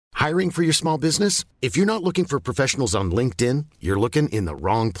Hiring for your small business? If you're not looking for professionals on LinkedIn, you're looking in the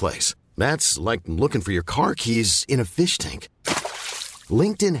wrong place. That's like looking for your car keys in a fish tank.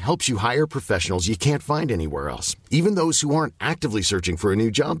 LinkedIn helps you hire professionals you can't find anywhere else, even those who aren't actively searching for a new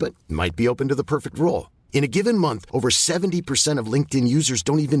job but might be open to the perfect role. In a given month, over 70% of LinkedIn users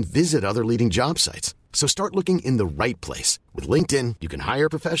don't even visit other leading job sites. So start looking in the right place. With LinkedIn, you can hire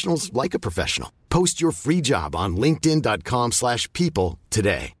professionals like a professional. Post your free job on linkedin.com/people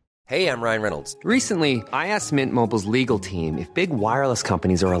today. Hey, I'm Ryan Reynolds. Recently, I asked Mint Mobile's legal team if big wireless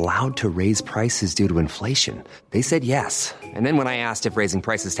companies are allowed to raise prices due to inflation. They said yes. And then when I asked if raising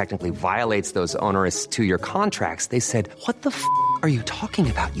prices technically violates those onerous two-year contracts, they said, "What the f*** are you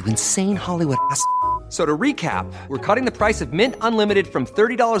talking about, you insane Hollywood ass?" So to recap, we're cutting the price of Mint Unlimited from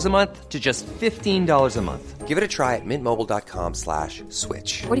 $30 a month to just $15 a month. Give it a try at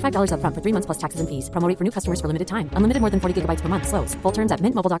mintmobile.com/switch. $45 up front for 3 months plus taxes and fees. Promo rate for new customers for limited time. Unlimited more than 40 gigabytes per month. Slows full terms at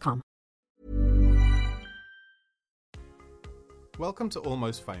mintmobile.com. Welcome to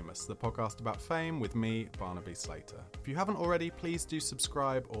Almost Famous, the podcast about fame with me, Barnaby Slater. If you haven't already, please do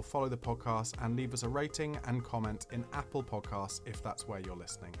subscribe or follow the podcast and leave us a rating and comment in Apple Podcasts if that's where you're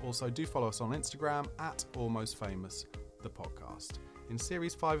listening. Also, do follow us on Instagram at Almost Famous, the podcast. In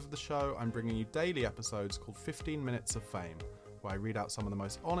Series 5 of the show, I'm bringing you daily episodes called 15 Minutes of Fame, where I read out some of the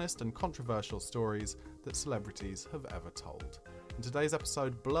most honest and controversial stories that celebrities have ever told. In today's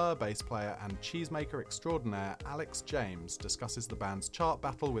episode, Blur bass player and cheesemaker extraordinaire Alex James discusses the band's chart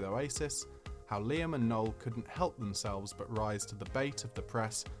battle with Oasis, how Liam and Noel couldn't help themselves but rise to the bait of the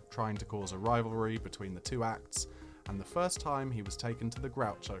press trying to cause a rivalry between the two acts, and the first time he was taken to the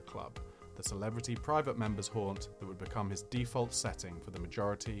Groucho Club, the celebrity private members' haunt that would become his default setting for the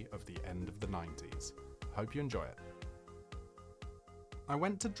majority of the end of the 90s. Hope you enjoy it. I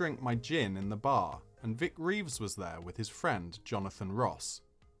went to drink my gin in the bar, and Vic Reeves was there with his friend Jonathan Ross,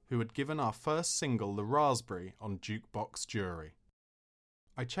 who had given our first single The Raspberry on Jukebox Jury.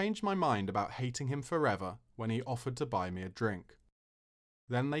 I changed my mind about hating him forever when he offered to buy me a drink.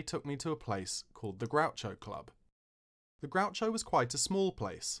 Then they took me to a place called the Groucho Club. The Groucho was quite a small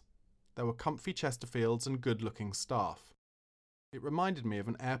place. There were comfy Chesterfields and good-looking staff. It reminded me of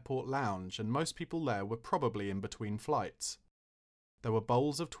an airport lounge, and most people there were probably in between flights. There were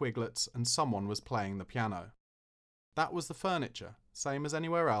bowls of Twiglets and someone was playing the piano. That was the furniture, same as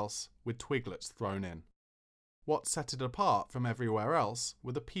anywhere else, with Twiglets thrown in. What set it apart from everywhere else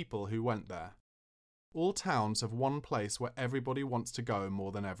were the people who went there. All towns have one place where everybody wants to go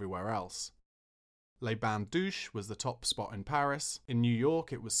more than everywhere else. Les Bains Douches was the top spot in Paris, in New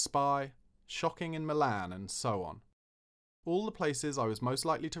York it was Spy, Shocking in Milan, and so on. All the places I was most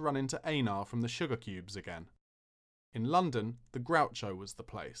likely to run into Einar from the Sugar Cubes again. In London, the Groucho was the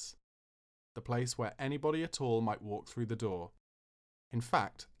place where anybody at all might walk through the door. In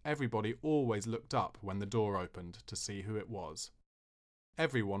fact, everybody always looked up when the door opened to see who it was.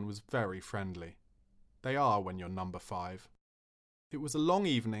 Everyone was very friendly. They are when you're number 5. It was a long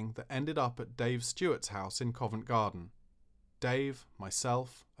evening that ended up at Dave Stewart's house in Covent Garden. Dave,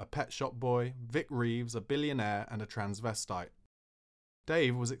 myself, a Pet Shop Boy, Vic Reeves, a billionaire and a transvestite.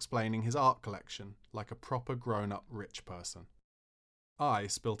 Dave was explaining his art collection like a proper grown-up rich person. I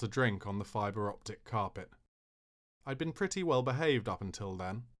spilt a drink on the fibre-optic carpet. I'd been pretty well behaved up until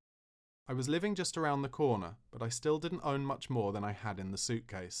then. I was living just around the corner, but I still didn't own much more than I had in the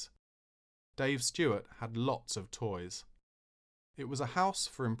suitcase. Dave Stewart had lots of toys. It was a house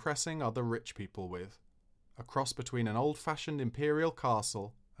for impressing other rich people with, a cross between an old-fashioned imperial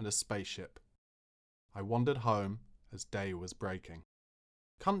castle and a spaceship. I wandered home as day was breaking.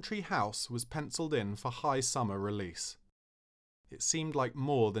 Country House was penciled in for high summer release. It seemed like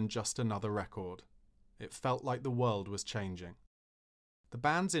more than just another record. It felt like the world was changing. The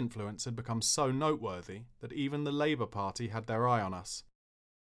band's influence had become so noteworthy that even the Labour Party had their eye on us.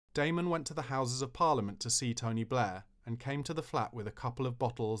 Damon went to the Houses of Parliament to see Tony Blair and came to the flat with a couple of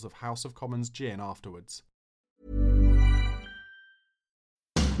bottles of House of Commons gin afterwards.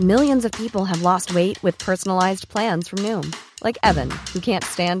 Millions of people have lost weight with personalized plans from Noom. Like Evan, who can't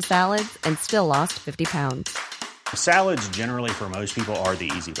stand salads and still lost 50 pounds. Salads generally for most people are the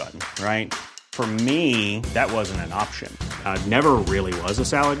easy button, right? For me, that wasn't an option. I never really was a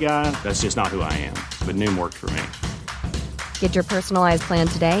salad guy. That's just not who I am. But Noom worked for me. Get your personalized plan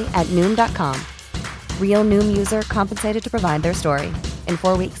today at Noom.com. Real Noom user compensated to provide their story. In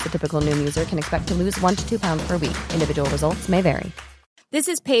 4 weeks, the typical Noom user can expect to lose 1 to 2 pounds per week. Individual results may vary. This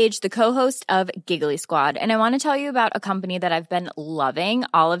is Paige, the co-host of Giggly Squad, and I want to tell you about a company that I've been loving,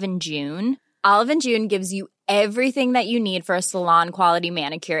 Olive & June. Olive & June gives you everything that you need for a salon-quality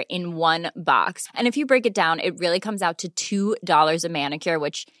manicure in one box. And if you break it down, it really comes out to $2 a manicure,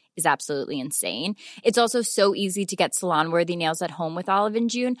 which is absolutely insane. It's also so easy to get salon-worthy nails at home with Olive &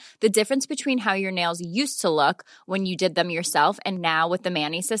 June. The difference between how your nails used to look when you did them yourself and now with the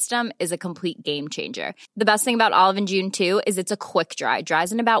Mani system is a complete game changer. The best thing about Olive & June too is it's a quick dry.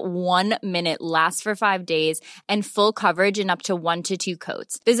 Dries in about 1 minute, lasts for 5 days, and full coverage in up to 1 to 2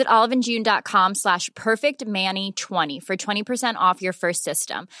 coats. Visit oliveandjune.com/perfectmani20 for 20% off your first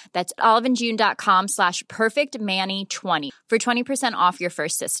system. That's oliveandjune.com/perfectmani20 for 20% off your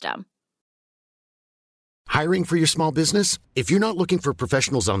first system. Hiring for your small business? If you're not looking for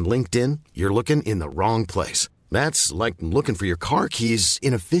professionals on LinkedIn, you're looking in the wrong place. That's like looking for your car keys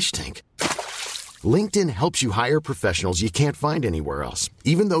in a fish tank. LinkedIn helps you hire professionals you can't find anywhere else,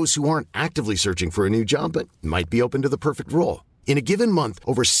 even those who aren't actively searching for a new job but might be open to the perfect role. In a given month,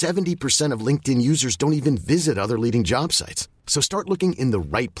 over 70% of LinkedIn users don't even visit other leading job sites. So start looking in the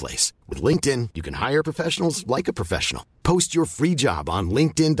right place. With LinkedIn, you can hire professionals like a professional. Post your free job on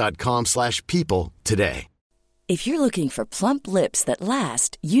linkedin.com/people today. If you're looking for plump lips that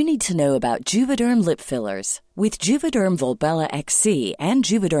last, you need to know about Juvederm lip fillers. With Juvederm Volbella XC and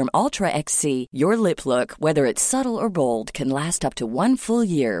Juvederm Ultra XC, your lip look, whether it's subtle or bold, can last up to 1 full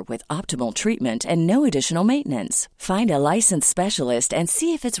year with optimal treatment and no additional maintenance. Find a licensed specialist and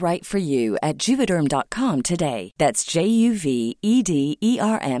see if it's right for you at Juvederm.com today. That's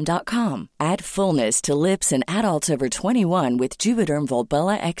JUVEDERM.com. Add fullness to lips in adults over 21 with Juvederm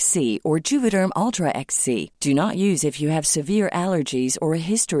Volbella XC or Juvederm Ultra XC. Do not use if you have severe allergies or a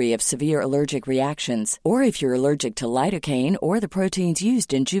history of severe allergic reactions, or if you're allergic to lidocaine or the proteins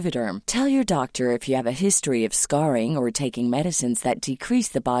used in Juvederm. Tell your doctor if you have a history of scarring or taking medicines that decrease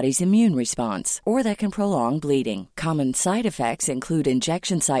the body's immune response or that can prolong bleeding. Common side effects include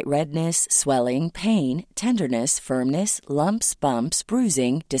injection site redness, swelling, pain, tenderness, firmness, lumps, bumps,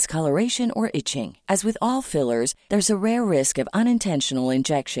 bruising, discoloration, or itching. As with all fillers, there's a rare risk of unintentional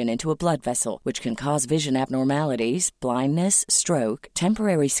injection into a blood vessel, which can cause vision abnormalities, blindness, stroke,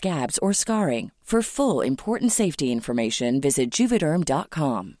 temporary scabs, or scarring. For full, important safety information, visit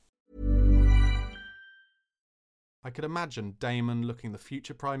Juvederm.com. I could imagine Damon looking the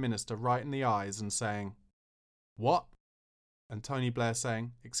future Prime Minister right in the eyes and saying, "What?" And Tony Blair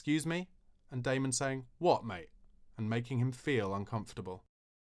saying, "Excuse me?" And Damon saying, "What, mate?" and making him feel uncomfortable.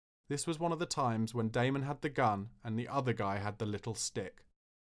 This was one of the times when Damon had the gun and the other guy had the little stick.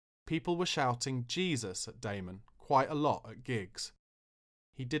 People were shouting Jesus at Damon quite a lot at gigs.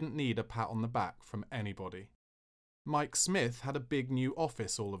 He didn't need a pat on the back from anybody. Mike Smith had a big new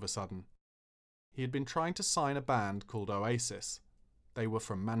office all of a sudden. He had been trying to sign a band called Oasis. They were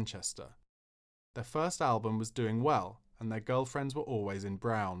from Manchester. Their first album was doing well, and their girlfriends were always in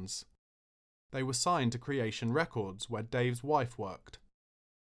Browns. They were signed to Creation Records, where Dave's wife worked.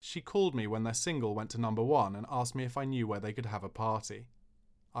 She called me when their single went to #1 and asked me if I knew where they could have a party.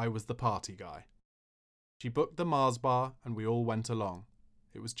 I was the party guy. She booked the Mars Bar and we all went along.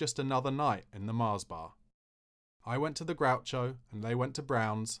 It was just another night in the Mars Bar. I went to the Groucho and they went to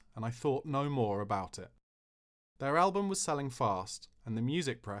Brown's, and I thought no more about it. Their album was selling fast, and the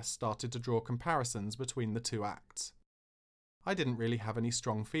music press started to draw comparisons between the two acts. I didn't really have any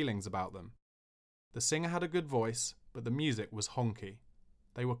strong feelings about them. The singer had a good voice, but the music was honky.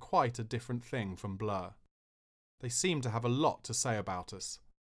 They were quite a different thing from Blur. They seemed to have a lot to say about us.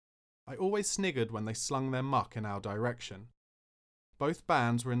 I always sniggered when they slung their muck in our direction. Both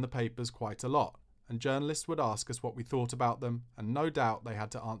bands were in the papers quite a lot, and journalists would ask us what we thought about them, and no doubt they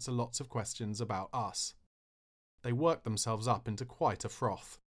had to answer lots of questions about us. They worked themselves up into quite a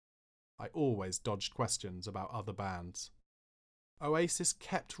froth. I always dodged questions about other bands. Oasis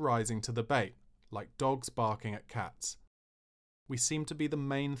kept rising to the bait, like dogs barking at cats. We seemed to be the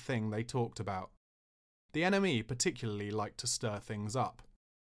main thing they talked about. The NME particularly liked to stir things up.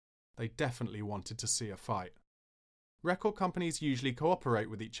 They definitely wanted to see a fight. Record companies usually cooperate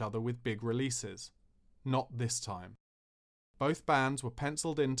with each other with big releases. Not this time. Both bands were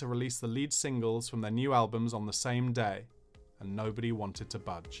penciled in to release the lead singles from their new albums on the same day, and nobody wanted to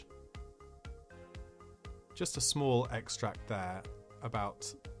budge. Just a small extract there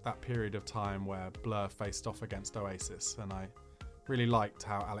about that period of time where Blur faced off against Oasis, and I really liked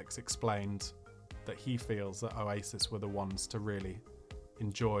how Alex explained that he feels that Oasis were the ones to really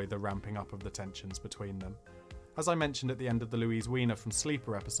enjoy the ramping up of the tensions between them. As I mentioned at the end of the Louise Weiner from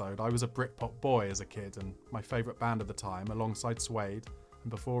Sleeper episode, I was a Britpop boy as a kid, and my favourite band at the time, alongside Suede, and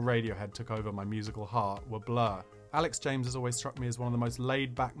before Radiohead took over my musical heart, were Blur. Alex James has always struck me as one of the most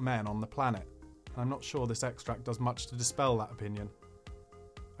laid-back men on the planet, and I'm not sure this extract does much to dispel that opinion.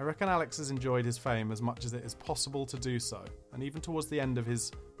 I reckon Alex has enjoyed his fame as much as it is possible to do so, and even towards the end of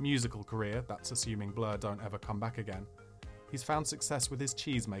his musical career, that's assuming Blur don't ever come back again, He's found success with his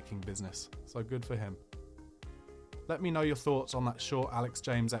cheese-making business, so good for him. Let me know your thoughts on that short Alex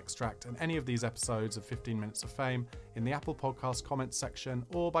James extract and any of these episodes of 15 Minutes of Fame in the Apple Podcast comments section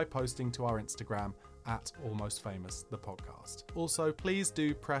or by posting to our Instagram at Almost Famous, the podcast. Also, please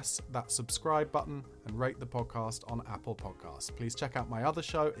do press that subscribe button and rate the podcast on Apple Podcasts. Please check out my other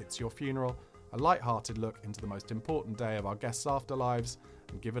show, It's Your Funeral, a light-hearted look into the most important day of our guests' afterlives,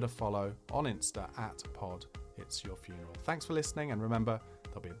 and give it a follow on Insta at pod It's Your Funeral. Thanks for listening, and remember,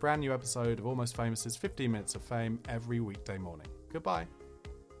 there'll be a brand new episode of Almost Famous's 15 Minutes of Fame every weekday morning. Goodbye.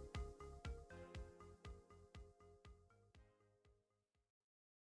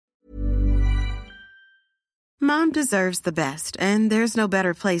 Mom deserves the best, and there's no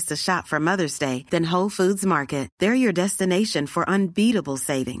better place to shop for Mother's Day than Whole Foods Market. They're your destination for unbeatable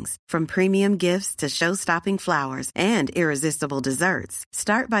savings, from premium gifts to show-stopping flowers and irresistible desserts.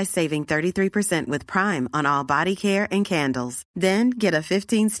 Start by saving 33% with Prime on all body care and candles. Then get a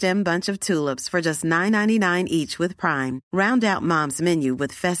 15-stem bunch of tulips for just $9.99 each with Prime. Round out Mom's menu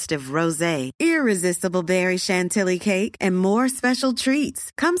with festive rosé, irresistible berry chantilly cake, and more special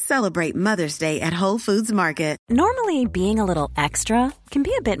treats. Come celebrate Mother's Day at Whole Foods Market. Normally, being a little extra can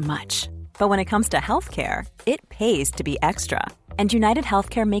be a bit much, but when it comes to healthcare, it pays to be extra. And United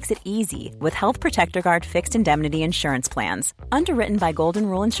Healthcare makes it easy with Health Protector Guard fixed indemnity insurance plans. Underwritten by Golden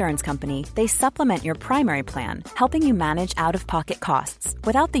Rule Insurance Company, they supplement your primary plan, helping you manage out-of-pocket costs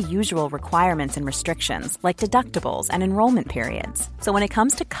without the usual requirements and restrictions like deductibles and enrollment periods. So when it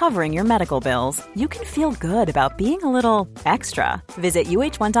comes to covering your medical bills, you can feel good about being a little extra. Visit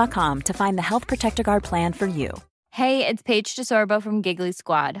uh1.com to find the Health Protector Guard plan for you. Hey, it's Paige DeSorbo from Giggly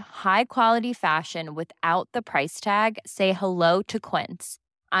Squad. High quality fashion without the price tag. Say hello to Quince.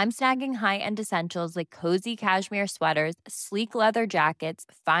 I'm snagging high-end essentials like cozy cashmere sweaters, sleek leather jackets,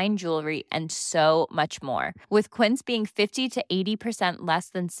 fine jewelry, and so much more. With Quince being 50 to 80% less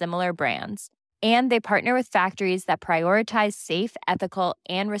than similar brands. And they partner with factories that prioritize safe, ethical,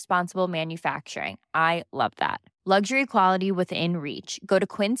 and responsible manufacturing. I love that. Luxury quality within reach. Go to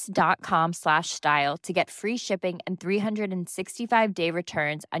quince.com/style to get free shipping and 365-day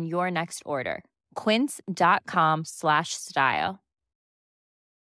returns on your next order. Quince.com/style.